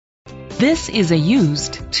This is a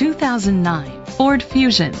used 2009 Ford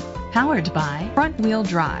Fusion, powered by front-wheel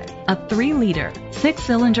drive, a 3-liter,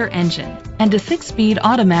 6-cylinder engine, and a 6-speed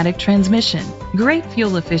automatic transmission. Great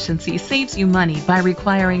fuel efficiency saves you money by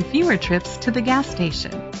requiring fewer trips to the gas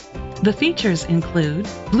station. The features include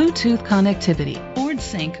Bluetooth connectivity, Ford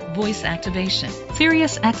Sync voice activation,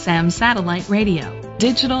 Sirius XM satellite radio,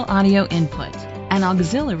 digital audio input, an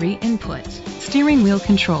auxiliary input, steering wheel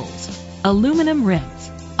controls, aluminum rims,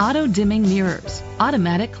 auto-dimming mirrors,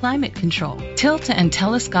 automatic climate control, tilt and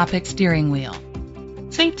telescopic steering wheel.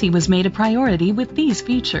 Safety was made a priority with these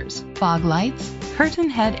features: fog lights, curtain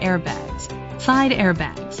head airbags, side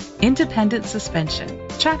airbags, independent suspension,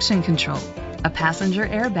 traction control, a passenger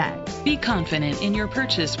airbag. Be confident in your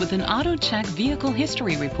purchase with an AutoCheck Vehicle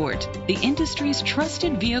History Report, the industry's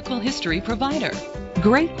trusted vehicle history provider.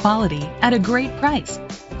 Great quality at a great price.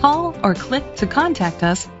 Call or click to contact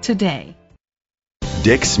us today.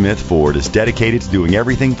 Dick Smith Ford is dedicated to doing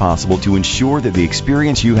everything possible to ensure that the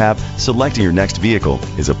experience you have selecting your next vehicle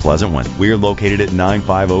is a pleasant one. We are located at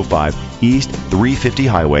 9505 East 350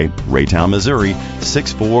 Highway, Raytown, Missouri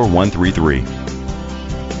 64133.